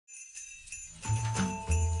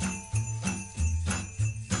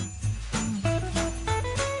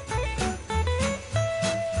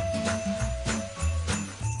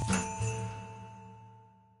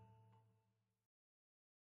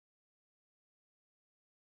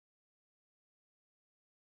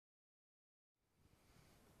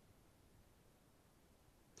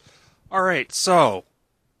Alright, so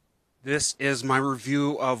this is my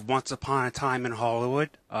review of Once Upon a Time in Hollywood.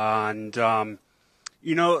 Watching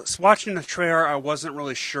the trailer, I wasn't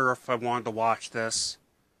really sure if I wanted to watch this,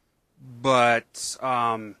 but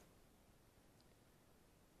when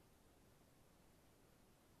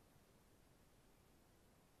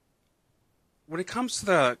it comes to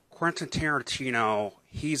the Quentin Tarantino,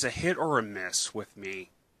 he's a hit or a miss with me.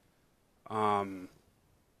 Um,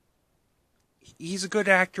 he's a good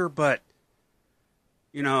actor, but,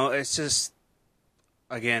 it's just,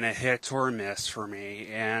 again, a hit or a miss for me,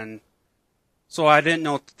 and so I didn't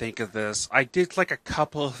know what to think of this. I did like a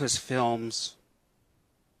couple of his films.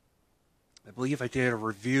 I believe I did a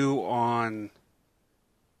review on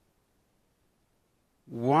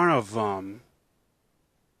one of them.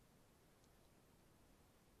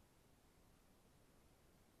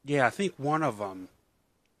 Yeah, I think one of them.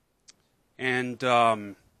 And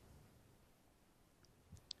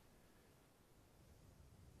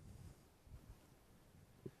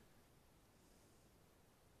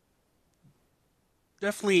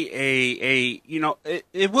definitely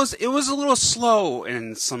it was a little slow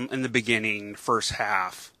in the beginning, first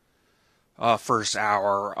half, first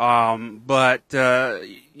hour. But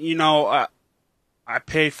I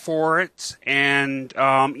paid for it, and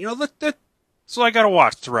so I gotta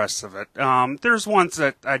watch the rest of it. There's ones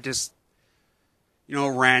that I just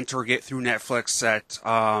rent or get through Netflix that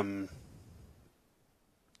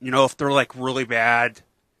if they're like really bad,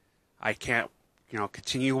 I can't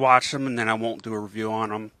continue to watch them, and then I won't do a review on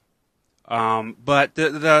them. But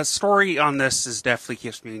the story on this is definitely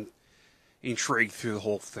keeps me intrigued through the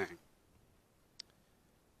whole thing.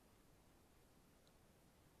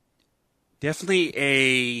 Definitely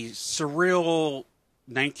a surreal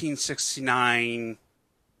 1969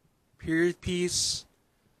 period piece.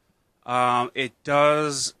 It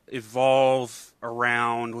does evolve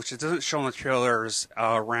around, which it doesn't show in the trailers,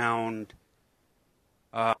 around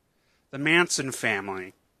uh, the Manson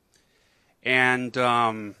family. And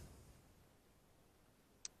a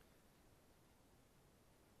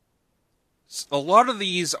lot of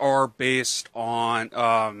these are based on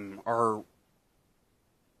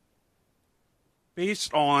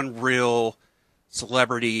real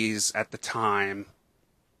celebrities at the time.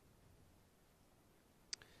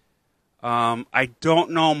 I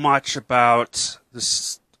don't know much about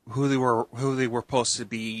this, who they were supposed to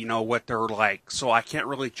be, what they're like. So I can't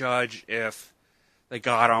really judge if they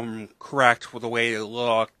got them correct with the way they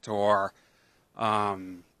looked, or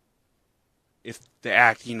um, if the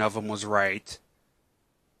acting of them was right.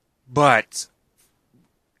 But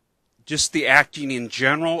just the acting in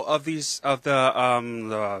general of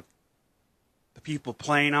the people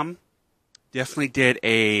playing them definitely did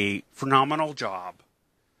a phenomenal job.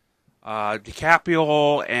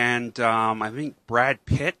 DiCaprio and I think Brad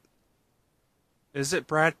Pitt. Is it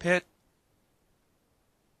Brad Pitt?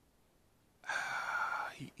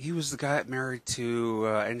 He was the guy that married to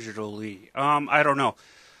Angelina Jolie. I don't know.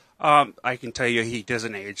 I can tell you he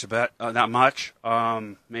doesn't age but not much.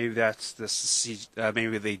 Maybe that's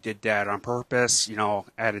maybe they did that on purpose.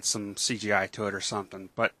 Added some CGI to it or something.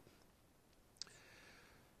 But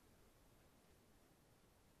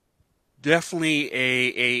definitely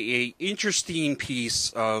a interesting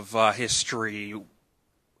piece of history.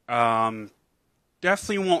 Um,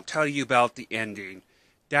 Definitely won't tell you about the ending.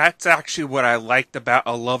 That's actually what I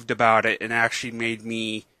loved about it, and actually made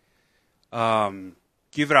me um,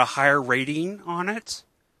 give it a higher rating on it.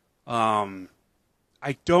 Um,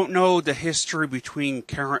 I don't know the history between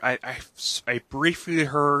Karen. I briefly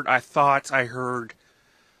heard. I thought I heard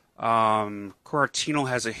Cortino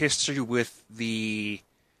has a history with the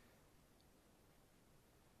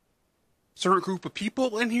certain group of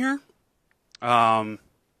people in here. Um,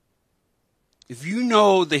 if you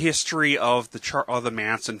know the history of the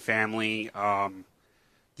Manson family,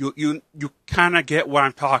 you kind of get what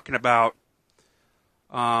I'm talking about.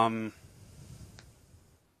 Um,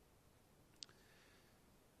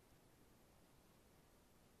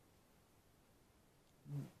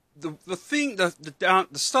 the thing the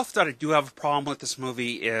stuff that I do have a problem with this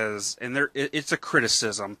movie is, and it's a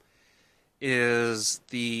criticism, is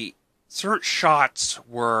the certain shots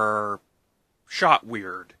were shot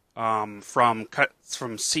weird,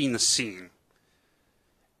 from scene to scene,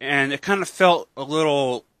 and it kind of felt a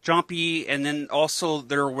little jumpy. And then also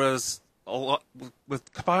there was a lot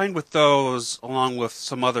with combined with those, along with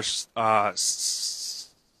some other scenes,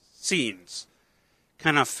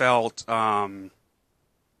 kind of felt oh,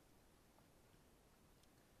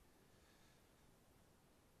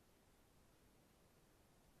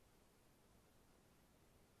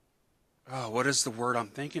 what is the word I'm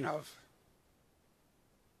thinking of?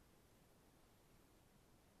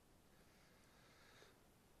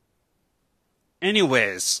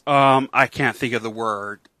 Anyways, I can't think of the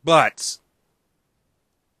word, but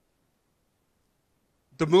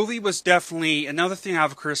the movie was definitely, another thing I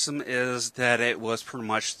have a criticism is that it was pretty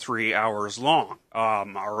much 3 hours long,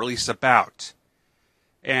 or at least about.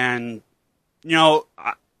 And, you know,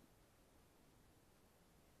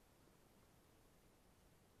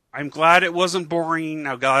 I'm glad it wasn't boring.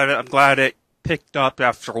 I'm glad it picked up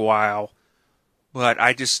after a while, but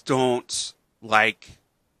I just don't like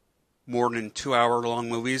more than 2 hour long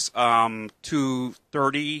movies.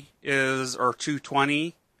 2:30 is, or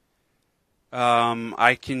 2:20.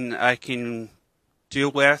 I can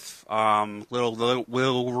deal with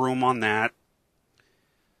little room on that.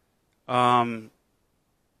 Um,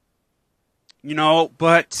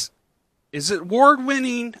 but is it award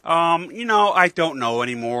winning? I don't know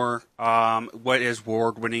anymore. What is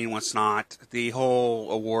award winning? What's not? The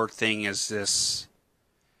whole award thing is this.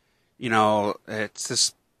 It's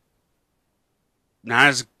this not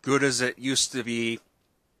as good as it used to be,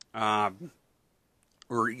 what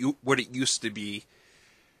it used to be,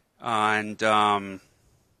 and I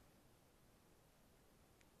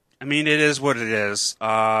mean, it is what it is.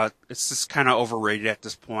 It's just kind of overrated at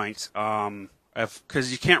this point.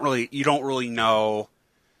 Because you don't really know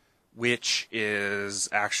which is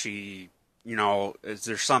actually, is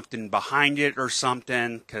there something behind it or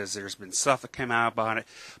something? Because there's been stuff that came out about it.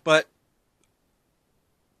 But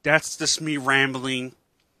that's just me rambling.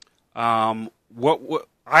 What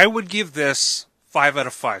I would give this 5 out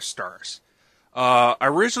of 5 stars. I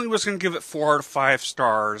originally was going to give it 4 out of 5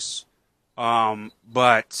 stars.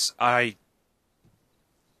 But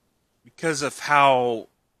because of how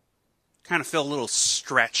kind of felt a little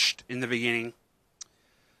stretched in the beginning,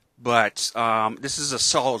 but this is a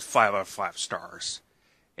solid 5 out of 5 stars.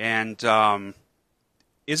 And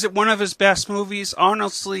is it one of his best movies?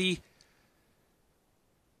 Honestly,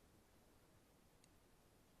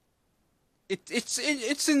 it's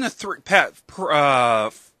in the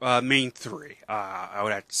main three. I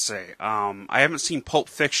would have to say. I haven't seen Pulp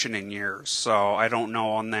Fiction in years, so I don't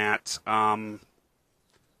know on that.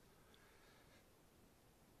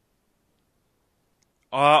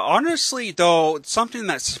 Honestly, though, something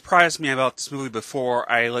that surprised me about this movie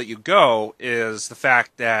before I let you go is the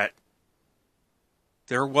fact that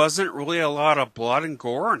there wasn't really a lot of blood and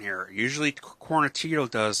gore in here. Usually,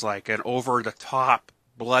 Cornetito does like an over-the-top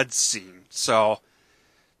blood scene, so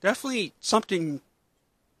definitely something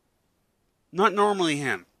not normally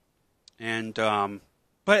him. And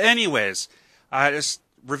but anyways, this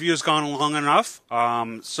review has gone long enough.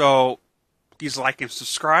 So please like and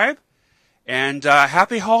subscribe. And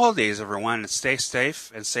happy holidays, everyone, and stay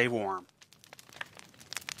safe and stay warm.